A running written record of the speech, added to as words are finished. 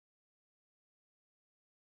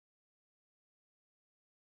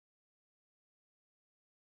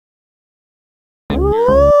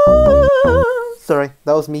Sorry,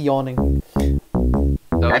 that was me yawning.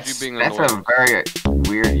 That's a very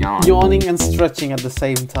weird yawn. Yawning and stretching at the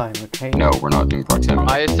same time, okay? No, we're not doing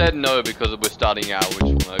proximity. I said no because we're starting out, which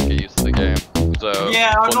will not get used to the game. So,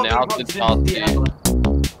 Yeah, I'm for not now, doing to proximity ever.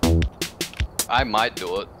 I might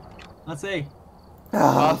do it. Let's see.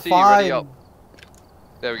 Marcy, you ready up?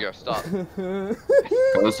 There we go, start.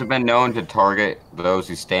 Those have been known to target those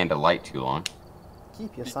who stay in the light too long.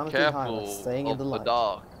 Keep your sanity high by Careful staying in of the the light.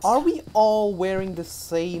 dark. Are we all wearing the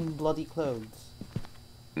same bloody clothes?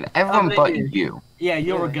 Everyone but you. Yeah,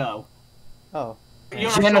 you're Really? a girl. Oh, You're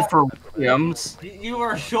Jennifer Williams. You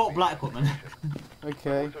are a short black woman.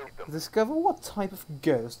 okay. Discover what type of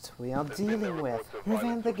ghost we are dealing with.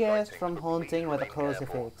 Prevent the ghost from haunting with a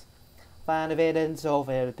crucifix. Find evidence of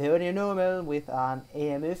a paranormal with an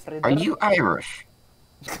EMF reader. Are you Irish?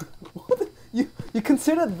 What? You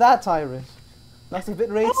consider that Irish? That's a bit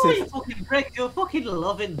racist. Oh, you fucking prick! You're fucking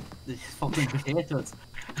loving these fucking potatoes.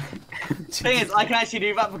 Thing is, I can actually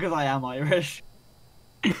do that because I am Irish.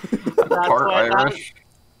 Part Irish.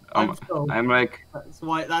 I'm like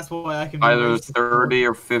That's why I can. Be either racist. 30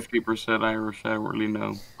 or 50% Irish. I don't really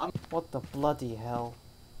know. What the bloody hell?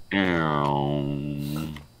 Ew.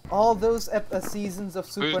 All those seasons of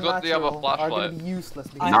Who's got the other Supernatural are going to flashlight? be useless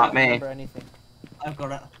because Not I don't me. remember anything. I've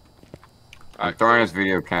got it. I'm throwing this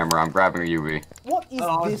video camera. I'm grabbing a UV. What is Oh,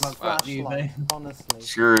 I was this about to grab you, flashlight, honestly?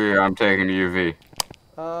 Screw you. I'm taking a UV.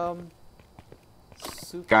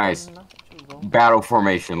 Guys. Supernatural. Battle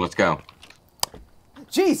formation. Let's go.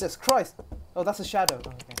 Jesus Christ! Oh, that's a shadow. Oh,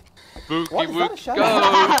 okay. Bookie What, is that a wook, shadow?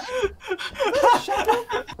 go! Is that a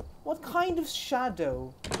shadow? What kind of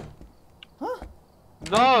shadow? Huh?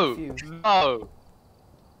 No! confused. No!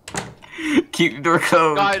 Keep the door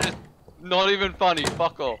closed. Guys, it's not even funny,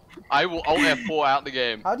 fuck off. I will Alt F4 out the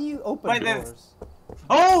game. How do you open Wait, there's- doors?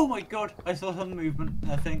 Oh my god! I saw some movement.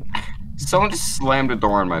 I think. Someone just slammed a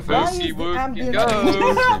door in my Why face. is Bookie the wook, ambient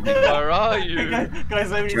go! Where are you?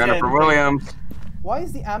 Guys, let me Jennifer Williams. Why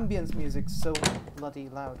is the ambience music so bloody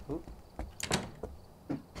loud? Oop.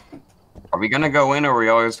 Are we gonna go in or are we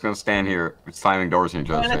all just gonna stand here slamming doors in each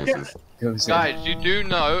other's faces? Guys, you do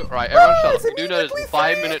know, right, everyone shut up. it's You do know there's a immediately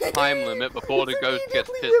 5-minute free! time limit before the It's ghost gets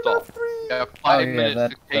immediately pissed off. EMF3! You have 5 Oh, yeah, minutes to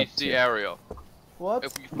that's case the area. What?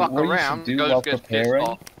 If you fuck What you around, should the do while ghost gets pissed preparing-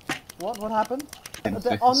 off. What happened?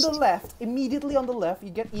 On the left, immediately on the left,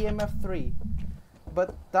 you get EMF3.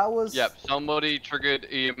 But that was... Yep, somebody triggered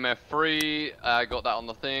EMF 3, I got that on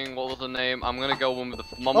the thing, what was the name? I'm gonna go one with the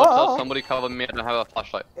thermometer, Oh. somebody cover me, I don't have a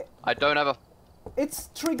flashlight. I don't have a... It's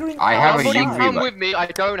triggering... I have a Somebody UV come light. with me, I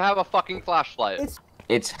don't have a fucking flashlight.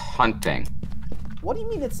 It's hunting. What do you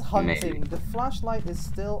mean it's hunting? Maybe. The flashlight is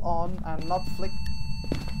still on and not flick...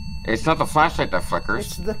 It's not the flashlight that It's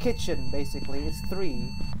flickers. the kitchen, basically. It's 3.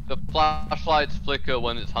 The flashlights flicker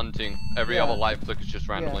when it's hunting, every Yeah. other light flickers just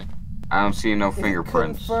randomly. I don't see no Is it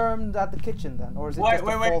fingerprints. confirmed at the kitchen then? Or is it Wait, just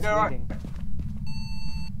wait, a wait, false go on. reading?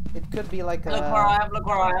 It could be like Look where a I am. Look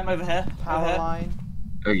where I am over here. power Over here. line.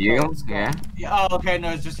 Oh, you? it's gone. Yeah. Yeah, oh, okay. No,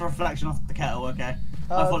 it's just a reflection off the kettle. Okay. I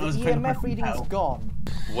thought The it was a EMF fingerprint on the reading's kettle. gone.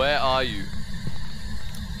 Where are you?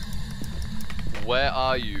 Where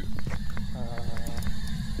are you?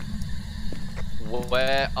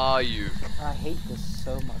 Where are you? I hate this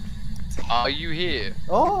so much. Are you here?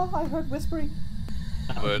 Oh, I heard whispering.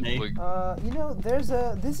 That was But me. You know,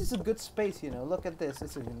 this is a good space, you know. Look at this.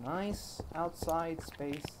 It's a nice outside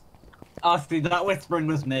space. Honestly, that whispering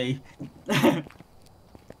was me.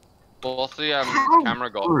 What's the How camera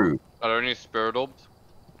got? rude. Are there any spirit orbs?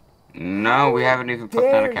 No, we haven't even put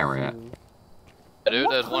down a Dare camera yet. you? Dude,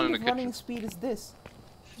 What there's one in kind the of running kitchen. speed is this?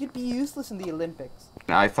 You'd be useless in the Olympics.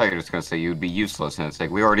 I thought you were just gonna say you'd be useless, and it's like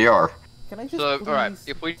we already are. Can I just So, please alright,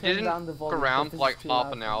 if we turn didn't down the fuck volume, around because for like it's too half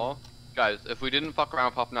loud an for hour, guys, if we didn't fuck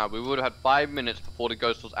around for half an hour, we would have had 5 minutes before the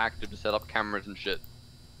ghost was active to set up cameras and shit.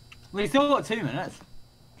 We still got 2 minutes.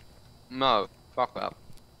 No, fuck that. me.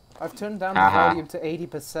 I've turned down the Haha. volume to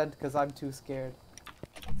 80% because I'm too scared.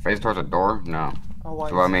 Face towards the door? No. Oh, why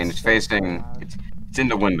So I is mean, it it's so facing. loud? It's in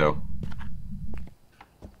the window.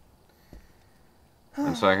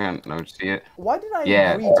 1 second. No, see it? Why did I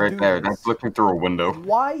Yeah, agree it's to right do there. this? That's looking through a window.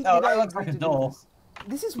 Why did that I looks agree like a to do door. this?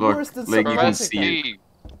 This is Look, worse than like, you can Press see Subnautica. T.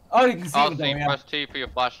 Oh, you can see I'll it see, there, yeah. press T for your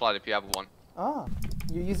flashlight if you have one. Ah,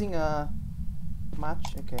 you're using a match?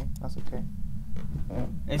 Okay, that's okay.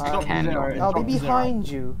 It's Uh, dropped to Candle. 0. It's I'll be dropped to 0. behind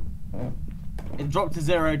you. It dropped to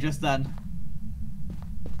 0 just then.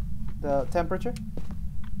 The temperature?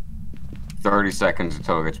 30 seconds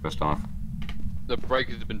until it gets pissed off. The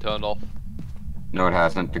breakers have been turned off. No, it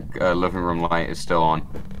hasn't. The living room light is still on.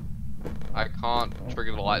 I can't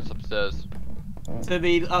trigger the lights upstairs. So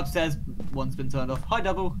the upstairs one's been turned off. Hi,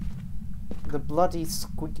 double. The bloody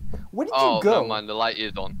squeak. Where did Oh, you go? never mind. The light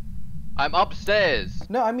is on. I'm upstairs.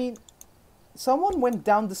 No, I mean, someone went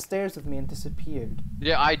down the stairs with me and disappeared.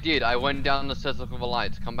 Yeah, I did. I went down the stairs looking for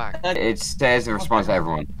lights. Come back. It says it responds to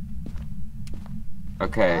everyone.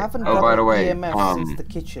 Okay. I haven't Oh, got by an the way, EMF since the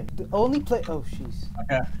kitchen. The only place. Oh, jeez.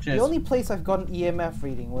 Okay, cheers. The only place I've got an EMF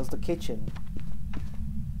reading was the kitchen.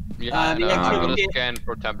 Yeah, I know. the I'm gonna activity- scan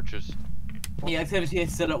for temperatures. The activity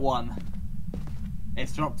is still at 1.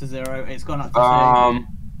 It's dropped to 0. It's gone up to 2.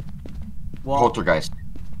 What? Poltergeist.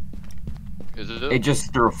 Is it? It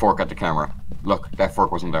just threw a fork at the camera. Look, that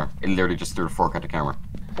fork wasn't there. It literally just threw a fork at the camera.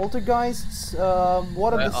 Poltergeists. What are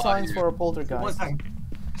Where the are signs you? for a 1 poltergeist? second.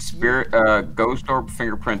 Spirit, ghost orb,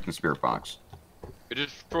 fingerprint, and spirit box. It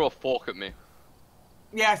just threw a fork at me.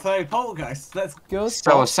 Yeah, so poltergeist. Let's. Ghost.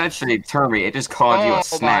 So essentially, Termy, it just called you a Oh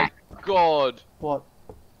snack. my god! What?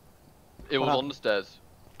 It was What on the stairs.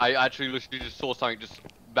 I actually literally just saw something just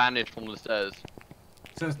vanish from the stairs.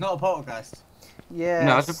 So it's not a poltergeist. Yeah.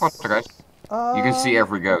 No, it's a poltergeist. You can see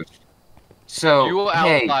every ghost. So, You were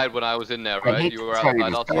hey, outside when I was in there, I right? hate You to were tell you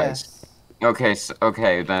outside. this, outside. Yes. okay, so,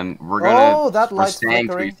 okay, then we're gonna. Oh, that we're light's staying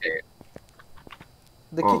to flickering. be safe.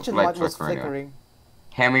 The Oh, kitchen light light was flickering, yeah. flickering.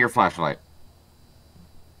 Hand me your flashlight.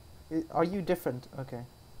 Are you different? Okay.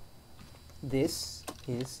 This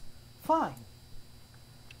is fine.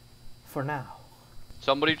 For now.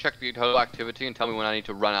 Somebody check the total activity and tell me when I need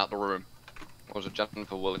to run out the room. Or was it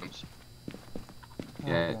Jennifer Williams?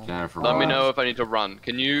 Yeah, Okay. Jennifer. Let me Alright. know if I need to run.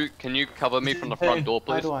 Can you cover me from the front door,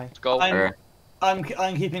 How please? do I? Let's go. I'm- Okay.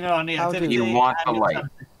 I'm keeping an eye on the How do activity. you want the and light?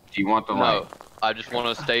 Do you want the No, light? I just want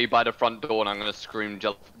to stay by the front door and I'm gonna scream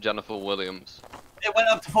Jennifer Williams. It went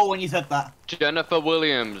up to 4 when you said that. Jennifer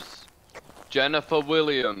Williams. Jennifer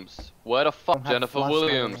Williams. Where the fuck? Don't have Jennifer flashlight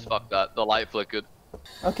Williams. anymore. Fuck that. The light flickered.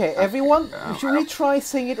 Okay, everyone, Yeah, should we try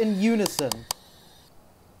sing it in unison?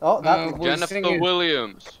 Oh, that We're Jennifer singing-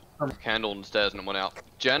 Williams. Candle on the stairs and it went out.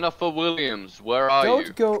 Jennifer Williams. Where are don't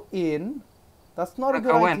you? go in. That's not a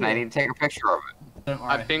good Go idea. in. I need to take a picture of it. Don't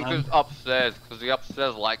worry. I think it's upstairs because the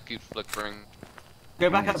upstairs light keeps flickering. Go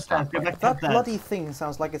back Mm, upstairs. Go back That upstairs. bloody thing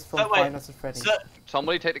sounds like it's from Oh, wait. Five Nights at Freddy's. So,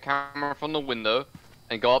 Somebody take the camera from the window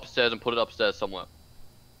and go upstairs and put it upstairs somewhere.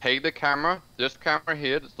 Take the camera, this camera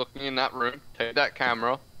here that's looking in that room, take that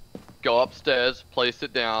camera, go upstairs, place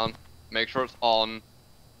it down, make sure it's on,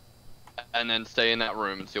 and then stay in that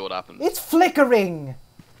room and see what happens. It's flickering!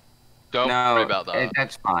 Don't No, worry about that.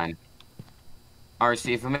 that's fine.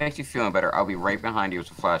 RC, if it makes you feel better, I'll be right behind you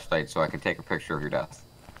with a flashlight so I can take a picture of your death.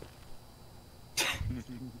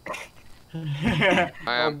 I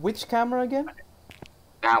am. Which camera again?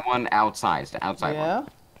 That one outside, the outside one. Yeah?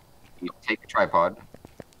 You take the tripod,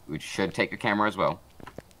 which should take a camera as well.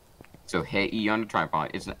 So hit E on the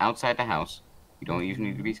tripod. It's outside the house. You don't even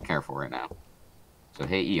need to be careful right now. So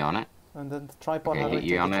hit E on it. And then the tripod, how Okay, do I hit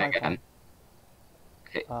take E on the it tripod? again.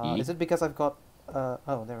 Hit E. Is it because I've got,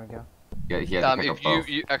 oh, there we go. Yeah, he has to pick up If both.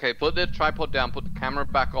 you okay, put the tripod down, put the camera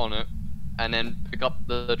back on it, and then pick up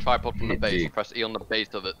the tripod from the Hit base. G. Press E on the base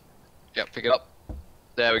of it. Yeah, pick it up.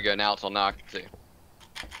 There we go. Now it's on. Now I can see.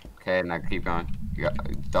 Okay, now keep going. You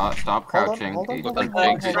got, stop crouching. Hold on, You hold just on, hold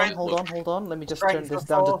on, take hold on, it. hold on, hold on. Let me just Strength turn this for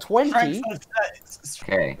down to 4, 20. strength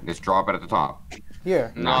for Okay, just drop it at the top.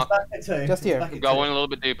 Here. No, back at 2. Just here. Back at go 2. in a little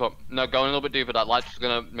bit deeper. No, go in a little bit deeper. That light's just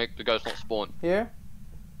gonna make the ghost not spawn. Here.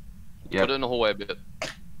 Yep. Put it in the hallway a bit.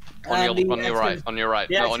 On And your, the on your right. activity- On your right.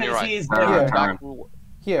 The No, on your activity right. is Turn, Here. turn.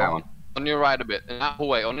 Here. That one. On your right a bit. In that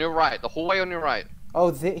hallway. On your right. The hallway on your right.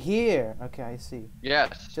 Oh, here. Okay, I see.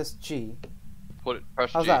 Yes. Just G. Put it.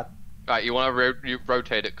 Press How's G. that? Right. You want to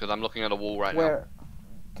rotate it because I'm looking at a wall right Where?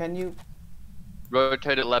 Can you? now.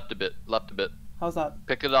 Rotate it left a bit. Left a bit. How's that?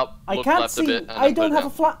 Pick it up. I Look can't left a see. bit. And I then put don't it have a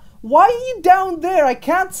down. flat. Why are you down there? I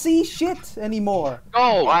can't see shit anymore.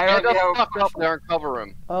 Go! Why Get don't the you have fuck up there and cover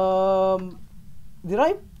him. Did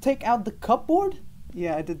I take out the cupboard?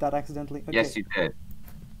 Yeah, I did that accidentally. Okay. Yes, you did.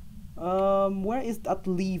 Where is that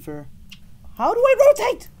lever? How do I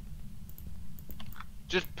rotate?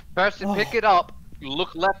 Just press it, Oh. pick it up,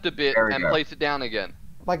 look left a bit, There we and go. place it down again.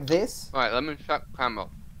 Like this? Alright, let me check the camera.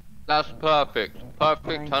 That's perfect. Perfect.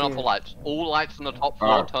 Thank Turn off you. the lights. All lights on the top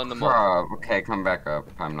floor, turn them off. Okay, come back up.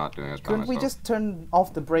 I'm not doing this by Couldn't we myself. just turn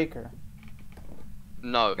off the breaker?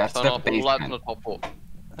 No, That's turn the off all lights on basement. the top floor.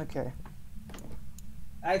 Okay.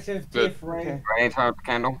 Activity Good. of 3. Okay. Ready to turn up the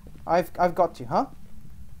candle? I've got you, huh?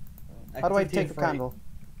 How do I Activity take of the 3. candle?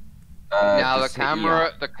 Now the just hit E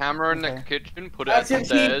on camera in the Okay. kitchen, put it at the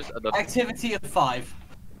stairs. Activity of 5.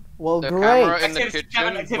 Well, The great. camera in the Activity kitchen,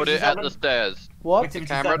 seven, put activity it at seven. the stairs. What? The Activity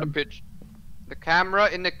camera, 7. the camera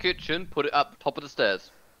in the kitchen, put it up top of the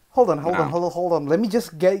stairs. Hold on. No. Let me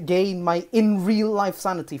just gain my in real life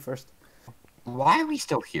sanity first. Why are we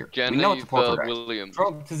still here? We know it's a Jennifer poltergeist. Williams.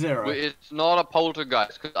 Drop to 0. It's not a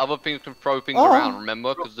poltergeist, because other things can throw things Oh. around,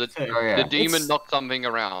 remember? Because Two. Oh yeah. the demon It's- knocked something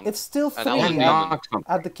around. It's still And that was 3 demon. Knock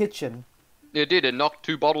something. at the kitchen. It did, it knocked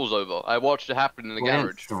 2 bottles over. I watched it happen in the We didn't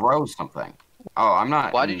garage. throw something. Oh, I'm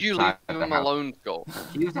not. Why did you leave inside the him house. alone, Skull?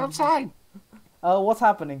 He was outside. What's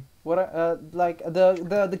happening? What? Like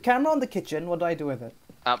the camera on the kitchen. What do I do with it?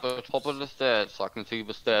 At the top of the stairs, so I can see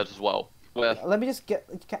the stairs as well. Where? Let me just get.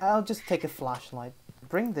 I'll just take a flashlight.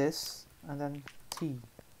 Bring this and then T.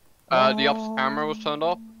 The ops camera was turned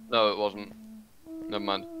off? No, it wasn't. Never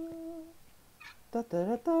mind. Da,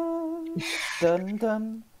 da, da, da, dun,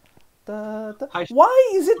 dun, da, da. Hi.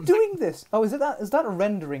 Why is it doing this? Oh, is that a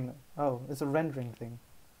rendering? Oh, it's a rendering thing.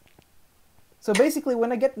 So basically,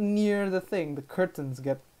 when I get near the thing, the curtains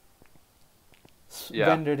get Yeah.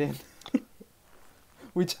 rendered in,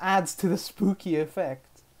 which adds to the spooky effect.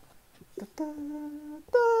 Da, da,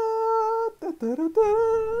 da, da, da,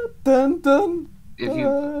 da, dun, dun, If you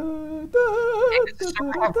da, da, It's a da,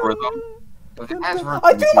 super da, rhythm. da, If da, it has da. rhythm,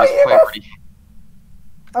 I you do must my play EMF! pretty-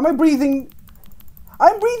 Am I breathing?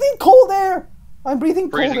 I'm breathing cold air! I'm breathing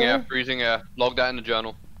cold Freezing air. air, freezing air. Log that in the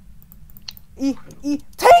journal. Take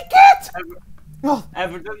it! Oh,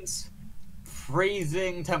 Evidence.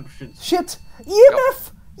 Freezing temperatures. shit!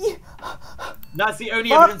 EMF! That's the only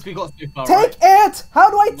Fuck. evidence we got so far, Take right? it! How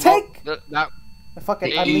do I take? That, Fuck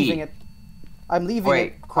it, I'm E. leaving it. I'm leaving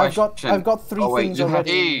Wait, it. question. I've got 3 Oh, wait, things you have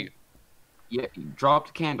already. E. Yeah, drop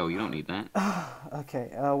the candle. You don't need that. Okay,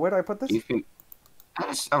 where do I put this? You can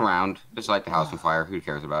just around. Just light the house on fire. Who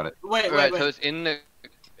cares about it? Wait, Right, wait, so wait. it's in the.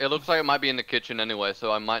 It looks like it might be in the kitchen anyway,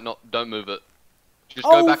 so I might not. Don't move it. Just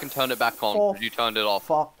go Oh, back and turn it back on, for because you turned it off.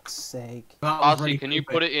 Fuck's sake. That was RC, really can you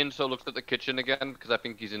creepy. put it in so it looks at the kitchen again? Because I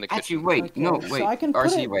think he's in the Actually, kitchen. wait. Okay, No, so wait. I can put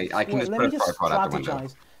RC, it, wait. I can just let put me a just tripod out the window.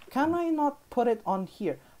 strategize. Can I not put it on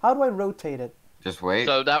here? How do I rotate it? Just wait.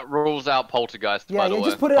 So that rules out poltergeist, Yeah, by the yeah, way.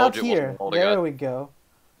 just put it Told out you wasn't here. poltergeist. There we go.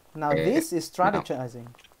 Now Okay, this is strategizing.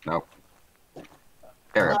 Nope.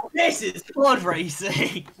 There. Oh, this is pod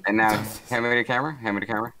racing. And now, hand me the camera. Hand me the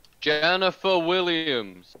camera. Jennifer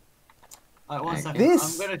Williams. Alright, one Thank second.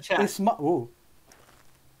 This I'm gonna check. is my. Ooh.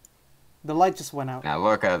 The light just went out. Now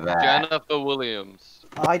look at that. Jennifer Williams.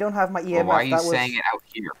 I don't have my EMF. Well, why are you that was saying it out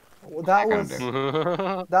here? that What was am I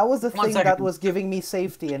gonna that was the One thing that second. was giving me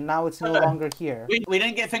safety, and now it's no longer here. We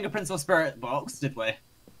didn't get fingerprints or spirit box, did we? I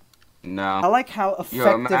No. like how Yo,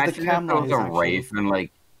 effective imagine the if camera it was is. a Actually. wraith and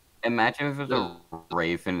like, imagine if it was a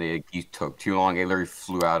wraith and it took too long. It literally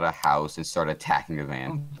flew out of the house and started attacking the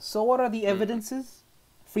van. So what are the evidences?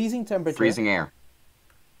 Freezing temperature. Freezing air.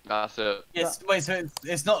 That's it. Yes. Wait. So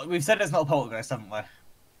it's not. We've said it's not a poltergeist, haven't we?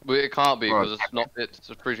 But it can't be, Well, because it's not. It's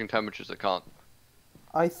the freezing temperatures. It can't.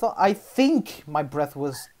 I think my breath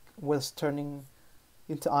was turning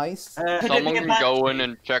into ice. Could it Someone be a can bad- go in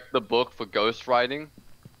and check the book for ghost writing.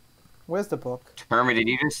 Where's the book? Hermie, did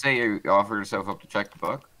you just say you offered yourself up to check the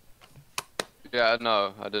book? Yeah,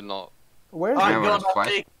 no, I did not. Where's Yeah, the, Alright, we're go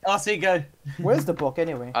just on, RC. RC, go. where's the book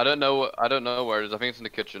anyway? I don't know. I don't know where it is. I think it's in the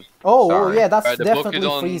kitchen. Oh, Sorry. yeah, that's Alright, the book is definitely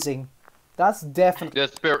on- freezing. That's definitely.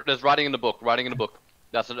 There's spirit. There's writing in the book. Writing in the book.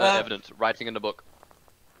 That's evidence. Writing in the book.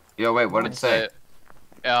 Yo, wait, what did it say?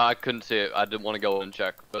 Yeah, I couldn't see it. I didn't want to go and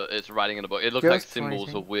check, but it's writing in the book. It looks like Ghost symbols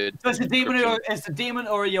writing. of weird. So it's a demon or description. it's a demon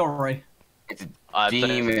or a Yori. It's a I'd say it's a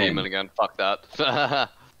demon. demon again. Fuck that.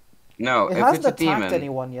 no. It If hasn't it's a attacked demon,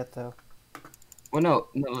 anyone yet, though. well, no.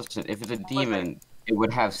 Listen. If it's a demon, it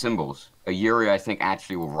would have symbols. A Yuri, I think,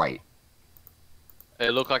 actually will write.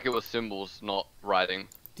 It looked like it was symbols, not writing.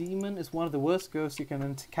 Demon is one of the worst ghosts you can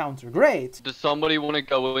encounter. Great. Does somebody want to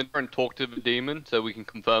go in there and talk to the demon so we can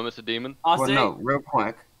confirm it's a demon? RC. Well, no. Real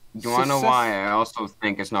quick. Do you want to know why I also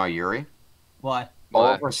think it's not Yuri? Why? All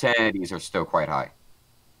Why? of our sanities are still quite high.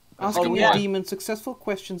 Asking yeah. a demon successful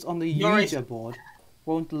questions on the Yuri- Ouija board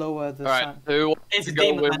won't lower the. All right. Who wants It's to a go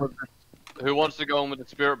demon. in Man. with who wants to go in with the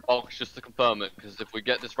spirit box just to confirm it? Because if we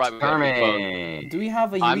get this right, we get it confirmed. Hermie. Do we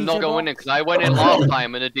have a Ouija I'm not going in box? because I went in last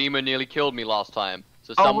time and a demon nearly killed me last time.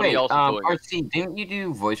 So Oh somebody wait, else is doing it. RC, didn't you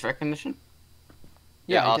do voice recognition?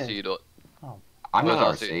 Yeah, I I'll did. see you do it. I'm Where's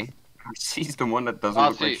not RC? RC. RC's the one that doesn't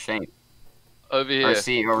look like RC. Shane. Over here.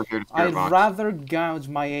 RC over here to spirit I'd box. rather gouge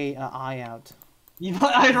my eye out.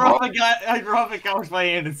 I'd rather gouge my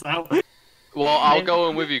anus out. Well, I'll go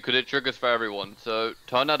in with you because it triggers for everyone. So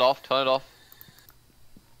turn that off. Turn it off.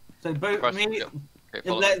 So both Press- me. yeah. Okay,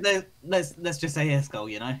 follow me. Let's just say yes, go.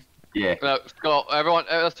 You know. Yeah. No, Scott, everyone,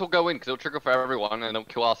 let's all go in because it'll trigger for everyone and it'll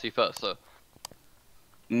kill RC first. So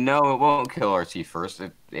No, it won't kill RC first.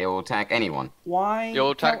 It will attack anyone. Why?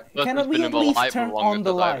 Yo, attack- Cannot that's we been at in the least light for turn longer on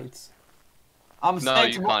the than I- lights? I'm No,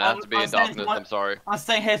 staying you to- can't have to be I'm in staying darkness. to- I'm sorry. I'm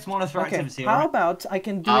staying here to monitor Okay, activity. how alright? about I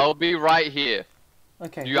can do... I'll be right here.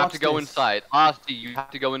 Okay, You have watch to go this. inside. RC, you have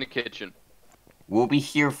to go in the kitchen. We'll be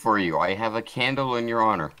here for you. I have a candle in your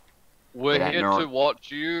honor. We're But here no- to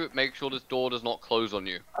watch you. Make sure this door does not close on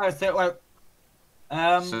you. Alright, so wait.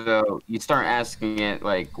 So you start asking it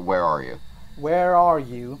like, where are you? Where are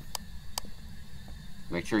you?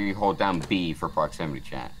 Make sure you hold down B for proximity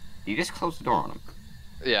chat. You just close the door on him.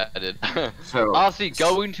 Yeah, I did. So RC,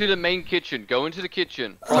 go into the main kitchen. Go into the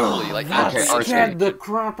kitchen properly, like That Okay, actually. scared the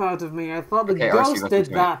crap out of me. I thought the Okay, RC, ghost let's did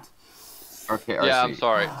do it. that. Okay, RC. Yeah, I'm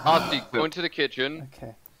sorry. RC, go into the kitchen,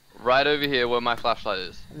 Okay, right over here where my flashlight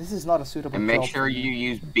is. this is not a suitable And make job sure for you me.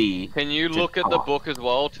 use B. Can you to look at the talk. book as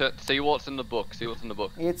well to see what's in the book? See what's in the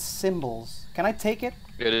book. It's symbols. Can I take it?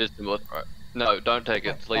 It is the book. Right. No, don't take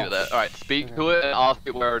it. Just leave it there. All right, speak Okay. to it and ask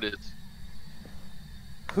it where it is.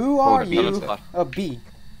 Who are B. you? B.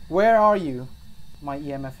 Where are you? My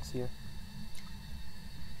EMF is here.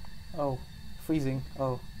 Oh, freezing.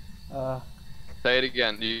 Oh, Say it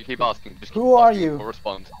again. You keep asking. Just keep Who are asking you? for a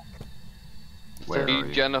response. Where Say are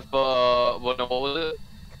you? Jennifer. What was it?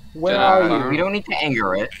 where Jennifer. are We you? don't need to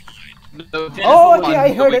anger it. No, Oh, Jennifer okay, one,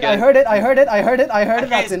 I heard we it. I get- heard it. I heard it. I heard it. I heard it. Okay,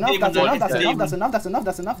 That's it's enough. demon, That's what enough. is That's it? enough. That's enough. That's enough.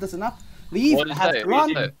 That's enough. That's enough. Leave. What did Have it say? run.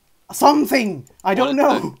 What did it Something. I don't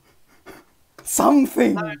What is know.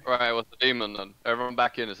 Something. say? Right, what's the demon then? Everyone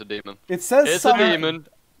back in. It's a demon. It says It's a something. demon.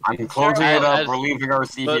 I'm closing it up. As- We're leaving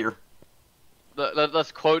RC but- here.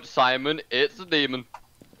 Let's quote Simon. It's a demon.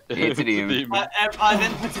 It's a demon. I've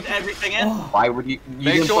inputted everything in. Oh, Why would you? Make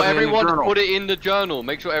didn't sure put it in the everyone's journal. put it in the journal.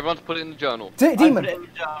 Make sure everyone's put it in the journal. I put demon. it in the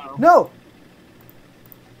journal. No.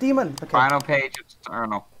 Demon. Okay. Final page. It's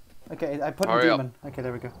journal. Okay, I put Hurry in up. demon. Okay,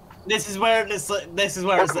 there we go. This is where it's a portal,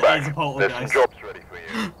 There's some guys. jobs ready for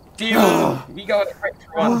you. Demon. We got it right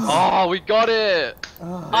once. Oh, we got it.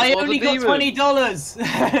 I It was only a got demon.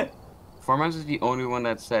 $20. Farmhouse is the only one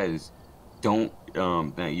that says, don't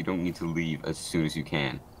that you don't need to leave as soon as you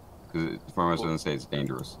can, because Farmhouse doesn't say it's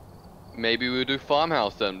dangerous. Maybe we'll do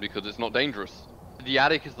farmhouse then because it's not dangerous. The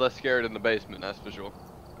attic is less scary than the basement, that's for sure.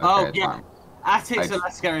 Oh, it's yeah. fine. Attics I- are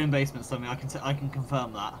less scary than basements. Something I can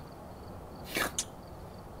confirm that.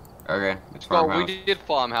 Okay, it's Well, Farmhouse. we did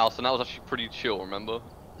farmhouse and that was actually pretty chill. Remember?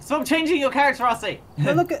 Stop changing your character, Rossi.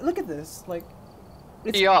 But look at this. Like,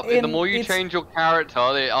 it's Ready up. The in- more you it's- change your character,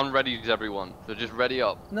 it unreadies everyone. So just ready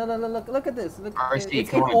up. No, look at this. Look, RC, it's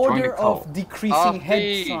come in on, join the order cult. of decreasing head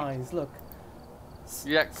RC. size. Look.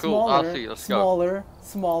 Yeah, cool. Smaller, RC, let's go. smaller,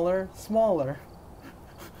 smaller, smaller.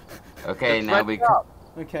 Okay, It's now ready we. up.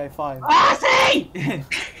 Okay, fine. Rossi!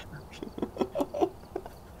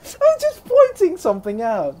 I'm just pointing something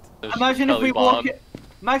out. Imagine if we Kelly walk.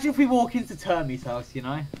 Imagine if we walk into Termy's house, you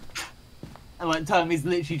know, and like Termy's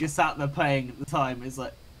literally just sat there playing at the time. It's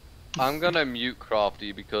like I'm gonna mute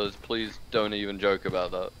Crafty because please don't even joke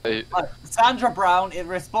about that. Hey, Sandra Brown. It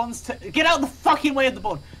responds to get out the fucking way of the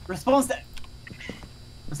board. Responds to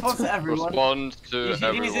everyone. Responds to She uses its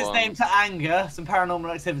everyone. name to anger some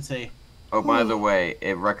paranormal activity. Oh, by the way,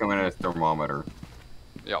 it recommended a thermometer.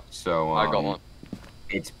 Yep, So I got one.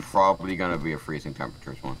 It's probably gonna be a freezing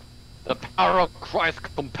temperatures one. The power of Christ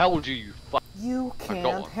compelled you, you fuck. You got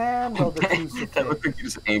can't one. handle the that crucifix. looked like you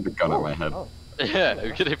just aimed a gun at my head. Oh. Yeah,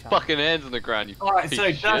 you're getting fucking hands on the ground, you All right, piece so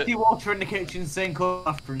of shit. dirty water in the kitchen sink or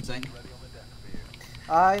bathroom sink.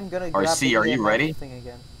 I'm gonna grab RC, the are you EMF ready? thing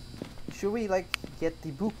again. Should we like get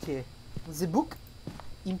the book here? The book?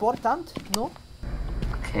 Important? No?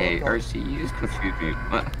 Okay, Oh, God. RC, you just confused me.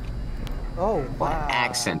 What Oh, wow.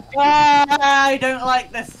 accent? I don't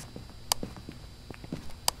like this.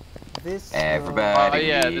 This. Everybody. Oh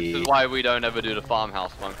yeah, this is why we don't ever do the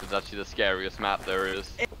farmhouse one, because that's actually the scariest map there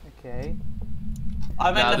is. Okay.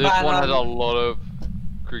 I'm Now in the this van. one has a lot of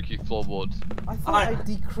creaky floorboards. I thought Alright, I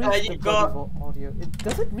decreased the you've got- bloody audio.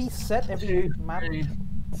 Does it reset every map?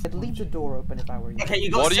 I'd leave the door open if I were you. Okay, you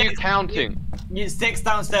got What are you six, counting? you 6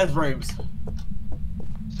 downstairs rooms.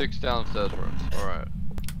 6 downstairs rooms. Alright.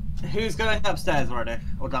 Who's going upstairs already?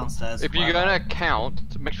 Or downstairs? If you're whatever. gonna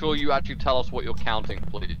count, make sure you actually tell us what you're counting,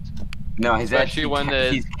 please. No, he's Especially actually when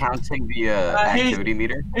there's- he's counting the who's- activity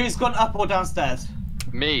meter. Who's gone up or downstairs?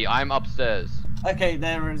 Me, I'm upstairs. Okay,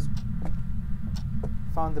 there is.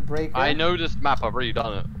 Found the breaker. I know this map, I've already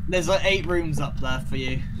done it. There's like 8 rooms up there for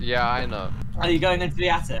you. Yeah, I know. Are you going into the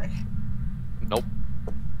attic? Nope.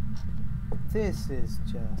 This is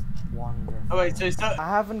just wonderful. Oh wait, so I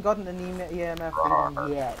haven't gotten an EMF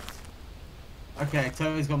reading yet. okay,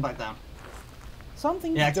 Tony's gone back down.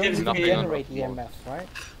 Something Yeah, don't activity nothing generate on the floor. EMFs, right?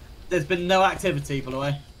 There's been no activity, by the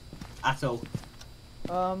way, at all.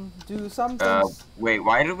 Do some things. Wait,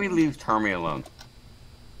 why did we leave Termy alone?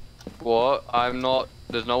 What? I'm not.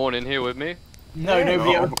 There's no one in here with me. No, Yeah.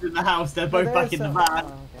 nobody No. else in the house. They're both back in the van. Oh,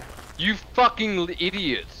 okay. You fucking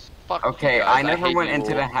idiots. Fuck Okay, you guys. I never hate went you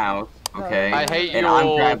into all. the house. No, Okay. I hate and you I'm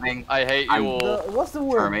all. grabbing. I hate you all. What's the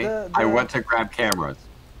word? Hermie, I went to grab cameras.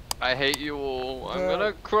 I hate you all. I'm The-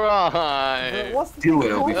 gonna cry. What's the Do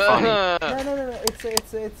it, it'll be funny. No. It's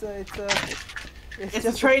It's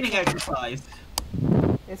just a training exercise.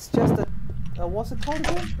 It's just a. What's it called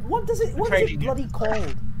again? What is it Training bloody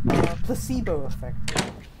called? Placebo effect.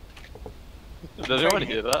 Did anyone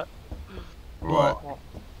hear that? What?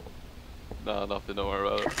 No, nothing. Don't worry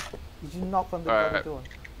about it. Did you knock on the Alright. bloody door?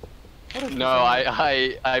 What is No,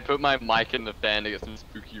 this? I put my mic in the fan to get some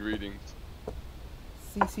spooky readings.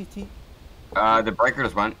 CCT. The breaker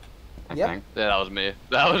just went. I Yep. think. Yeah, that was me.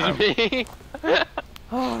 That was me.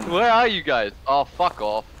 Where are you guys? Oh, fuck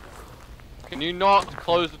off. Can you not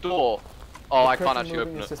close the door? Oh, I can't actually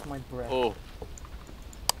open It's it. just my breath. Oh.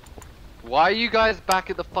 Why are you guys back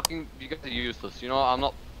at the fucking... You guys are useless. You know what? I'm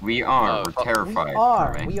not... We are. Oh, We're fuck. terrified.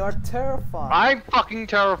 Hermie. We are terrified. I'm fucking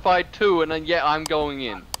terrified too, and then yet I'm going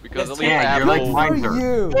in. Because Yes, at least yeah, I have you're like all- mine. For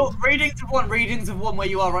you. Oh, readings of one where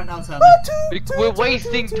you are right now, Tom. We're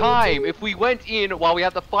wasting time. If we went in while we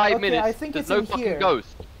had the 5 Okay, minutes, I think there's it's no in fucking here.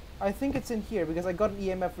 ghost. I think it's in here because I got an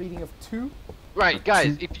EMF reading of 2. Right,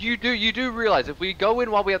 guys, if you do realize if we go in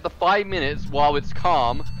while we have the 5 minutes while it's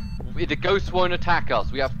calm, the ghosts won't attack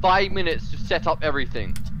us. We have 5 minutes to set up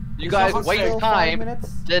everything. You Is guys this waste still 5 time,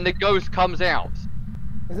 minutes? then the ghost comes out.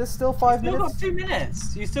 Is this still 5 Still got minutes? 2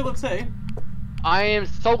 minutes. You still got 2. I am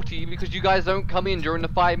salty because you guys don't come in during the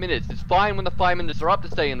 5 minutes. It's fine when the 5 minutes are up to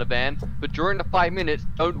stay in the van, but during the 5 minutes,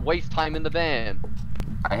 don't waste time in the van.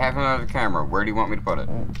 I have another camera. Where do you want me to put it?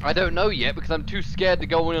 I don't know yet because I'm too scared to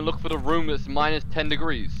go in and look for the room that's minus 10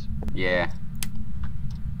 degrees. Yeah.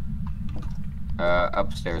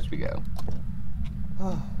 Upstairs we go.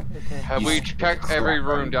 Okay. Have we You checked crap, every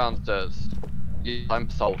room right? downstairs? Yeah, I'm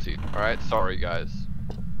salty. Alright, sorry guys.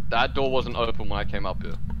 That door wasn't open when I came up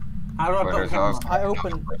here. How do I Where put there's camera also-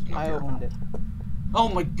 on? I opened it. Oh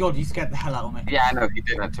my god, you scared the hell out of me. Yeah, I know. He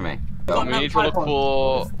did that to me. Got We no need to look tripod.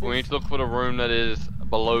 for What is we this? need to look for the room that is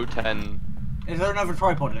below 10. Is there another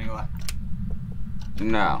tripod anywhere?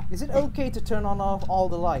 No. Is it okay to turn on off all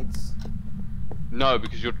the lights? No,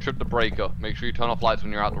 because you'll trip the breaker. Make sure you turn off lights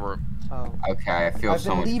when you're out the room. Oh. Okay, I feel I've so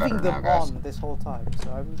been much leaving better now, them guys. on this whole time,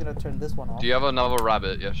 so I'm gonna turn this one off. Do you have another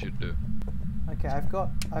rabbit? Yes, you do. Okay, I've got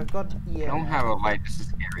I don't have a light. This is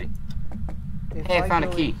scary. If Hey, I found a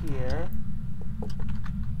go key. in Here.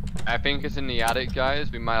 I think it's in the attic,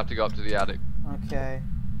 guys. We might have to go up to the attic. Okay.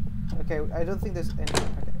 Okay, I don't think there's any. Okay.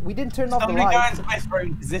 We didn't turn off the Somebody go lights. into this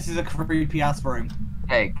room, because this is a creepy ass room.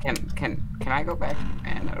 Hey, can I go back?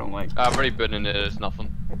 Man, I don't like. I've already been in it. It's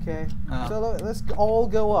nothing. Okay. Oh. So let's all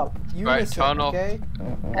go up. Unison, turn off- okay?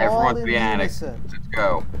 Everyone all to in the attic. unison. Let's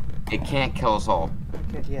go. It can't kill us all.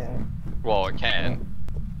 Okay, yeah. Well, it can.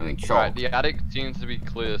 I mean, sure. Alright, the attic seems to be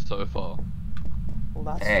clear so far. Well,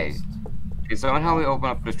 that's Hey. just... Can someone help me open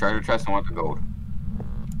up this treasure chest and want the gold?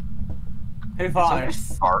 Who Someone fired?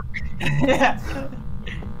 just fart. Yeah.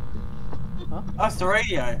 Huh? That's the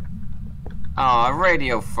radio. Aw,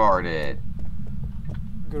 radio farted.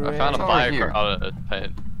 I found a It's Great. over here. firecracker. Oh,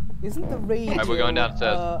 pain. Isn't the radio... Alright, we're going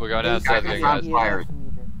downstairs. We're going based downstairs on again, the guys. EMF Fires.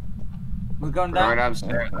 meter? We're going We're going down.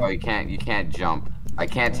 downstairs. Oh, you can't jump. I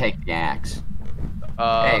can't take the axe.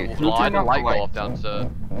 Hey, who well, I turned didn't off the light go lights? off downstairs.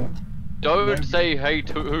 Don't say, hey,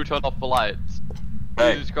 who turned off the lights?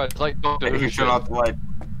 Hey. Jesus Christ, it's like Doctor Hey, Who you shit. shut off the light.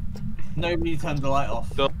 Nobody turned the light off.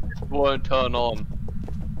 The won't turn on.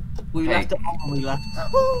 We Hey. left it on when we left.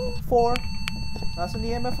 4. That's an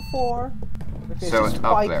EMF of 4. Okay, So it's it's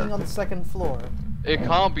up spiking there. on the second floor. It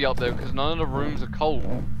can't be up there because none of the rooms are cold.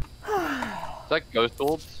 Is that ghost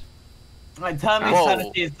orbs? Right, turn my Whoa.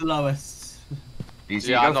 sanity is the lowest. Do you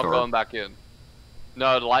see Yeah, I'm ghost not orb? going back in.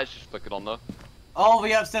 No, the lights just flickered on though. Oh,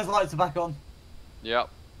 the upstairs lights are back on. Yep.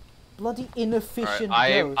 Bloody Alright, inefficient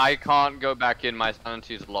ghost. I can't go back in. My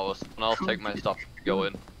sanity is lowest. Someone else take my stuff. Go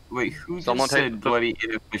in. Wait, who Someone just take said the- bloody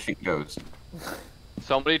inefficient ghost?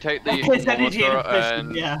 Somebody take the It's energy thermometer inefficient,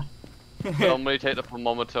 and yeah. somebody take the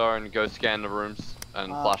thermometer and go scan the rooms and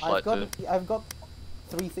flashlight too. I've got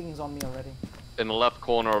 3 things on me already. In the left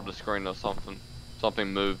corner of the screen or something.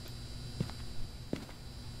 Something moved.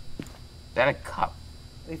 Is that a cup?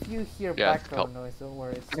 If you hear Yeah, it's a background cup. noise, don't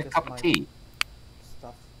worry, it's It's a just cup my of tea.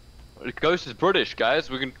 stuff. The ghost is British, guys.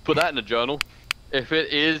 We can put that in the journal. If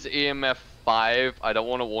it is EMF 5, I don't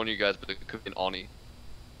want to warn you guys, but it could be an Oni.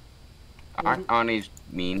 Aren't Anis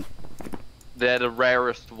mean? They're the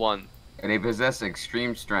rarest one. And they possess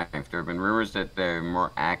extreme strength. There have been rumors that they're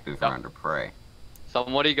more active Yep. around their prey.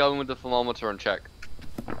 Somebody go in with the thermometer and check.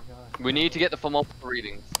 Oh my god. We need to get the thermometer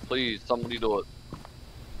readings. Please, somebody do it.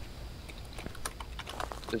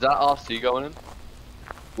 Is that RC going in?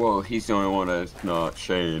 Well, he's the only one that's not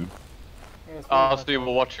Shane. Yes, RC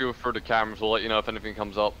will watch you through the cameras. We'll let you know if anything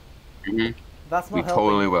comes up. Mm-hmm. That's not We helping.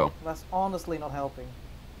 totally will. That's honestly not helping.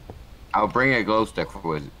 I'll bring a glow stick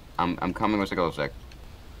for it. I'm coming with a glow stick.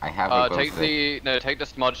 I have a glow Take stick. take the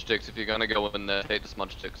smudge sticks if you're gonna go in there. Take the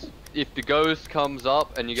smudge sticks. If the ghost comes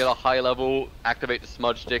up and you get a high level, activate the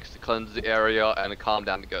smudge sticks to cleanse the area and calm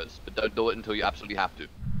down the ghost. But don't do it until you absolutely have to.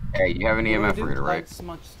 Hey, you have an EMF reader, right?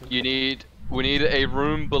 We need a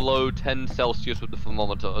room below 10 Celsius with the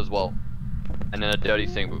thermometer as well, and then a dirty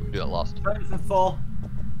sink. We'll do that last. Ready for 4.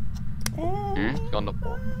 Hmm? It's gone to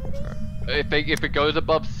 4. If it goes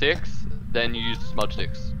above 6, then you use smudge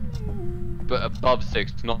sticks. But above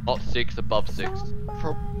 6, not 6, above 6.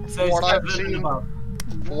 From So what I've 7 and seen, above.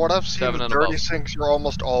 from what I've seen, 7 with and dirty above. sinks, you're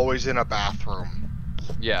almost always in a bathroom.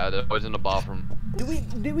 Yeah, they're always in the bathroom. Do we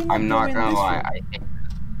I'm not go in gonna this lie. room?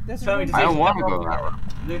 There's a Tell me room- to I don't leave want the to go camera that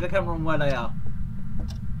room. Leave the camera on where they are.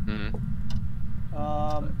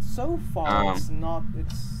 So far it's not.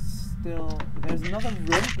 It's still. There's another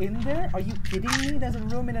room in there. Are you kidding me? There's a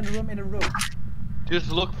room in a room in a room.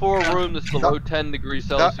 Just look for a room that's below 10 degrees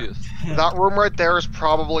Celsius. That room right there is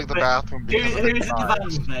probably the bathroom. Who's because of in the the van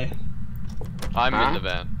tiles. with me? I'm Huh? in the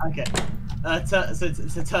van. Okay.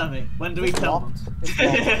 So tell me, when do we It's tell locked. them? It's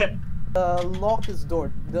locked. The lock is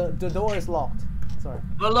door. The door is locked. Sorry.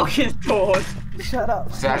 The lock is doors. Shut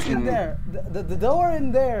up. That's in in- there. The door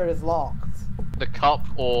in there is locked. The cup,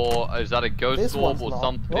 or is that a ghost This orb one's or locked.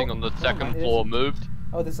 something Oh, on the never second mind, it floor isn't. moved?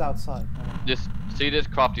 Oh, this is outside. This, see this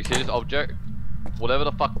crafty, see this object? Whatever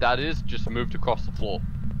the fuck that is, just moved across the floor.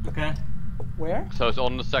 Okay. Where? So it's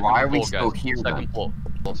on the second Why are floor, we still guys. here, Second then? floor.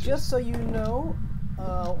 Just so you know,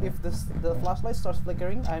 if the flashlight starts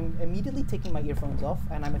flickering, I'm immediately taking my earphones off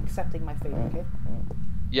and I'm accepting my fate. Okay.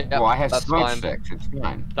 Yeah, Well, I have that's smoke fine. sticks. It's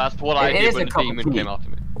fine. That's what I It did is when a the cup of demon tea. came after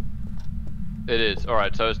me. It is.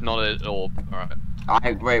 Alright, so it's not an orb.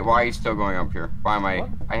 Alright. Wait. Why are you still going up here? Why am I? What?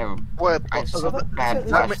 I have a. What? I So have a that- bad is it-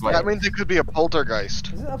 flashlight. that means it could be a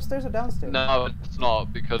poltergeist. Is it upstairs or downstairs? No, it's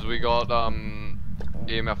not, because we got,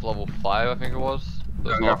 EMF level 5, I think it was. No,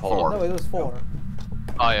 That's we not got 4. No, it was 4.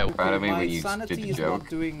 Oh, yeah. But I mean, My when you sanity did the is joke. not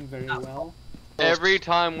doing very well. Every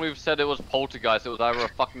time we've said it was poltergeist, it was either a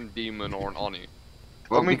fucking demon or an Oni.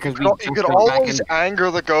 Well, I mean, because you we could, you just could go back always and-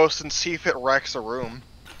 anger the ghost and see if it wrecks a room.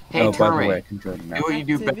 Hey, Oh, by the way, I Terry, can join do now. what you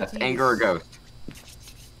do best. Activities. Anger a ghost.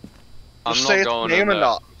 I'm Just not say its going name in a there.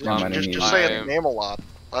 lot. Yeah, my name Just is- say I its am name a lot.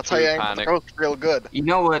 That's how too you anger the panicked. ghost real good. You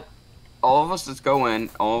know what? All of us that go in,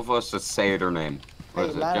 all of us that say their name. What Hey,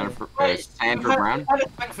 is it? Larry. Jennifer? Wait, Sandra Brown? I had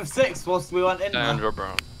it back for 6 whilst we went in there. Sandra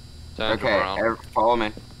Brown. Sandra Okay, Brown. follow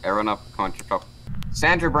me. Everyone up, contract up.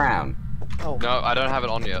 Sandra Brown. Oh. No, I don't have it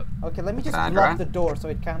on yet. Okay, let me just Sandra? lock the door so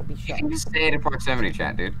it can't be You shut. can just stay at a proximity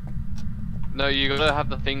chat, dude. No, you gotta have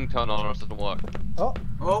the thing turned on or it doesn't work. Oh,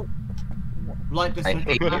 Oh. Like this I one.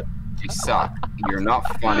 hate you. You suck. You're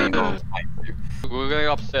not funny, no. We're going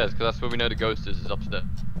upstairs, because that's where we know the ghost is upstairs.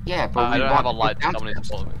 Yeah, but I we don't want have a light, to someone needs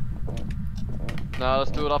to follow me. No, let's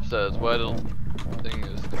do it upstairs, where the thing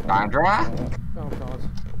is. Sandra? oh god.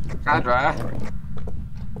 Sandra?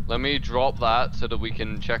 Let me drop that so that we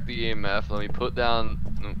can check the EMF. Let me put down.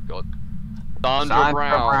 Oh god. Sandra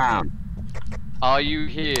Brown, are you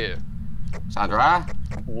here? Sandra?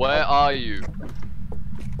 Where are you?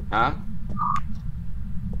 Huh?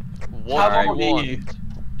 What How do old you are want? you?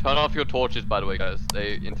 Turn off your torches, by the way, guys.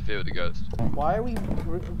 They interfere with the ghost. Why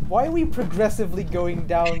are we progressively going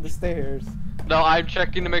down the stairs? No, I'm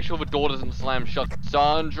checking to make sure the door doesn't slam shut.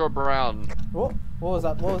 Sandra Brown, What? What was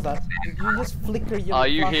that? What was that? Did you just flicker your Are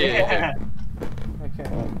you flashlight? here? Yeah.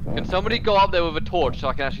 Okay. can somebody go up there with a torch so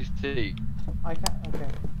I can actually see? I can't. Okay.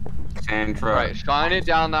 Sandra. Right, shine it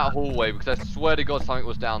down that hallway because I swear to God something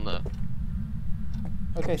was down there.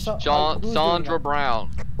 Okay. So. John, who's doing Sandra that?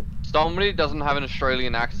 Brown. Somebody doesn't have an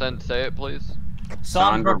Australian accent. Say it, please.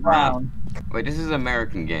 Sandra Brown. Wait, this is an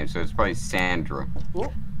American game, so it's probably Sandra.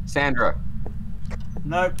 Oh. Sandra.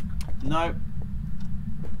 Nope. Nope.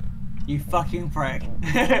 You fucking prick.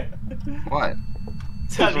 What?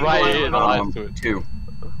 It's right here. The lights to it. 2.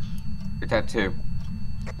 It's at 2.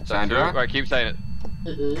 So Sandra? Right, keep saying it.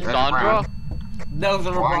 Sandra Sandra. Brown. No,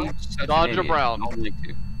 Sandra Why are Brown. you such an Sandra idiot? Brown. Only 2.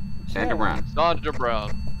 Sandra Brown. Sandra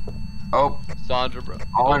Brown. Oh, Sandra Brown.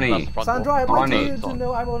 Oni. that's the front Sandra, door. I'd like Bonnie. you to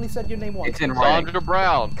know I've only said your name once. it's in writing. Sandra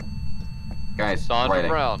Brown. Guys, Sandra writing.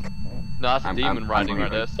 Brown. No, that's a I'm demon writing right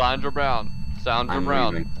leaving. there. Sandra Brown. Sandra I'm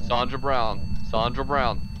Brown. leaving. Sandra Brown. Sandra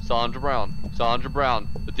Brown. Sandra Brown. Sandra Brown.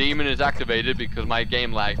 The demon is activated because my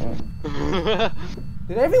game lagged.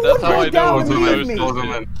 Did everyone That's how go I know down it's and a leave ghost.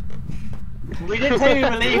 me? We didn't say we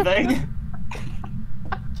were leaving.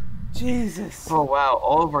 Jesus. Oh wow,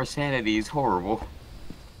 all of our sanity is horrible.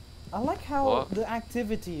 I like how What? the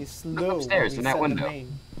activity is slow. upstairs when we in that set the window.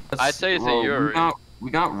 name. I'd say it's a Well, Yuri. we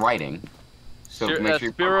got writing. So make sure you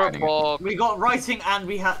put Spirit writing. Box. We got writing and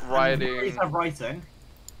we have Writing. have writing.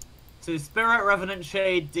 So Spirit, Revenant,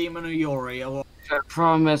 Shade, Demon, or Yuri. Or... The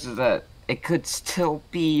problem is that it could still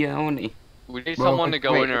be Oni. We need Well, someone to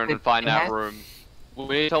go wait, in there it- and find it that has- room. We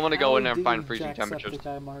need someone to go in there and find freezing temperatures.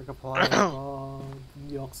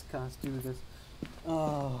 Yoks can't do this.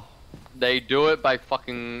 Oh. They do it by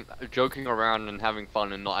fucking joking around and having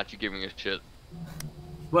fun and not actually giving a shit.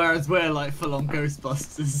 Whereas we're like full on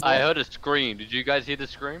Ghostbusters. I heard a scream. Did you guys hear the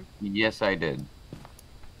scream? Yes, I did.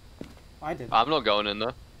 I did. I'm not going in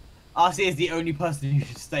there. RC is the only person who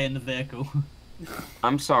should stay in the vehicle.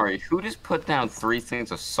 I'm sorry, who just put down 3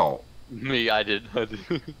 things of salt? Me, I did.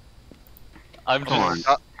 I'm Come on.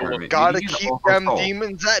 just. Jeremy, Gotta you need keep to them overhaul.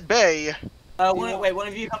 demons at bay. Wait, one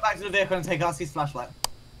of you come back to the vehicle and take RC's flashlight.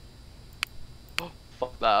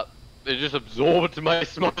 Fuck that. They just absorbed my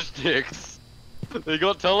smudge sticks. They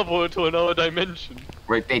got teleported to another dimension.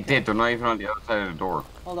 Wait, they did. They're not even on the other side of the door.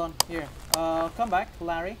 Hold on, here. Come back,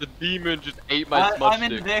 Larry. The demon just ate my smudge I'm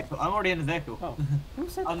in the stick. vehicle. I'm already in the vehicle. Oh. Who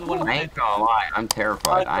said I'm the one. I ain't gonna lie, I'm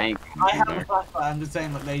terrified. I ain't I gonna have be a there. flashlight. I'm just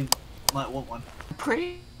saying that they might want one.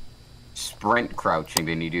 Pretty sprint crouching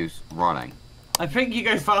than you do running. I think you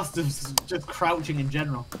go faster just crouching in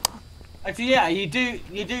general. Actually, yeah, you do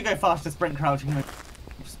go faster sprint crouching than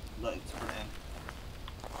just, like sprinting.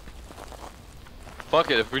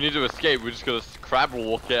 Fuck it, if we need to escape, we're just gonna crab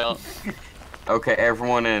walk out. Okay,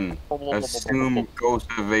 everyone in. Assume ghost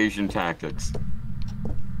evasion tactics.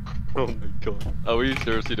 Oh my god. Are we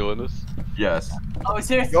seriously doing this? Yes. Oh, we're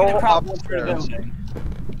seriously Go gonna crowd walk through the upstairs. building.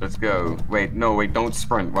 Let's go. Wait, no, wait, don't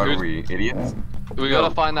sprint. What are we, idiots? We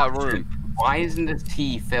gotta find that room. Why isn't this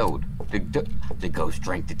tea filled? The ghost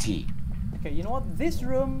drank the tea. Okay, you know what? This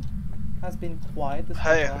room has been quiet this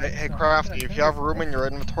Hey, whole hey, time, hey, so I'm Crafty, gonna if you have room in your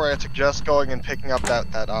inventory, I suggest going and picking up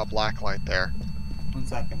that black light there. 1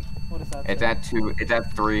 second. What is that? It's say? at 2, it's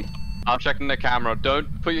at 3. I'm checking the camera.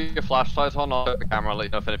 Don't put your flashlights on. I'll check the camera. I'll let you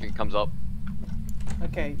know if anything comes up.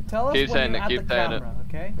 Okay, tell us Keep when saying you're it, at keep the saying it. camera,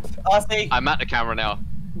 okay? RC, I'm at the camera now.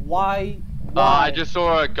 Why? I just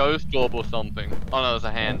saw a ghost orb or something. Oh no, it's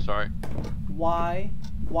a hand. Sorry. Why?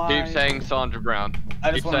 Keep saying Sandra Brown.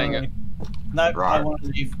 I just Keep want saying to it. leave. No, I Right. want to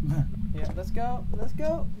leave. Yeah, let's go. Let's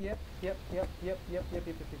go. Yep. Did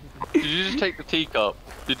you just take the teacup?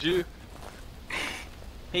 Did you?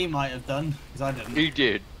 He might have done, because I didn't. He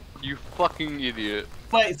did. You fucking idiot.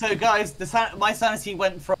 Wait, so guys, my sanity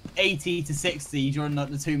went from 80 to 60 during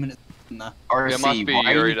the 2 minutes in there. RC, It must be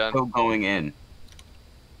why are Yuri you then. still going in?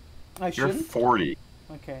 I You're shouldn't. 40.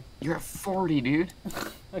 Okay. You're at 40, dude.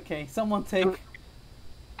 Okay. Someone take.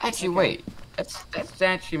 Actually, Okay. wait. That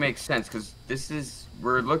actually makes sense because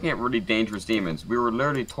we're looking at really dangerous demons. We were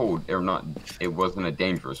literally told it wasn't a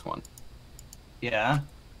dangerous one. Yeah.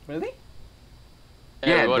 Really?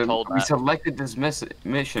 Yeah, we were but told we that. selected this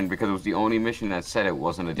mission because it was the only mission that said it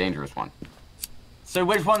wasn't a dangerous one. So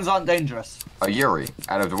which ones aren't dangerous? A Yuri,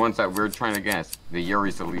 out of the ones that we're trying to guess, the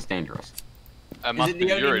Yuri's the least dangerous. It Is must it be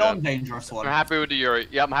the only Yuri then. non-dangerous one? I'm happy with the Yuri.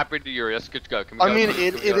 Yeah, I'm happy with the Yuri. That's good to go. Can we I go? mean, Can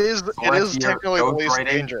it we go? is Select your technically the ghost least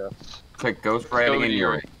writing. dangerous. Click Ghost Writing with and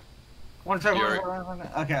Yuri. Yuri. 1 second. Yuri.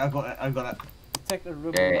 Okay, I got it. Take the room.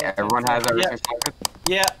 Okay, everyone has everything Yeah. selected?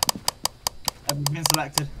 Yeah. Everything's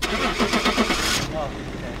selected. Oh,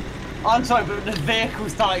 okay. I'm sorry, but the vehicle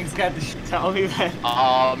starting scared the shit out of me then.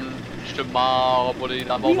 Shema, buddy,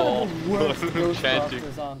 da We ba are ba. the worst Chanting.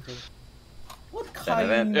 Ghostbusters, aren't we? What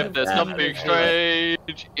kind If of there's something animal-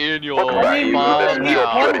 strange in your I mean, mind you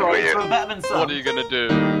now, one roll for better than some. what are you gonna do?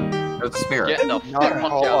 It's a spirit. Get the Not fuck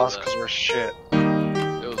call out us of because there. we're shit.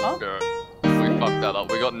 It was Huh? a spirit. We fucked that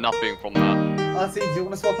up. We got nothing from that. RC, do you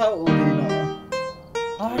want to swap out or do you not?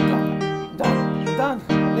 Oh, done.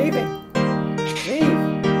 Leaving. Leave.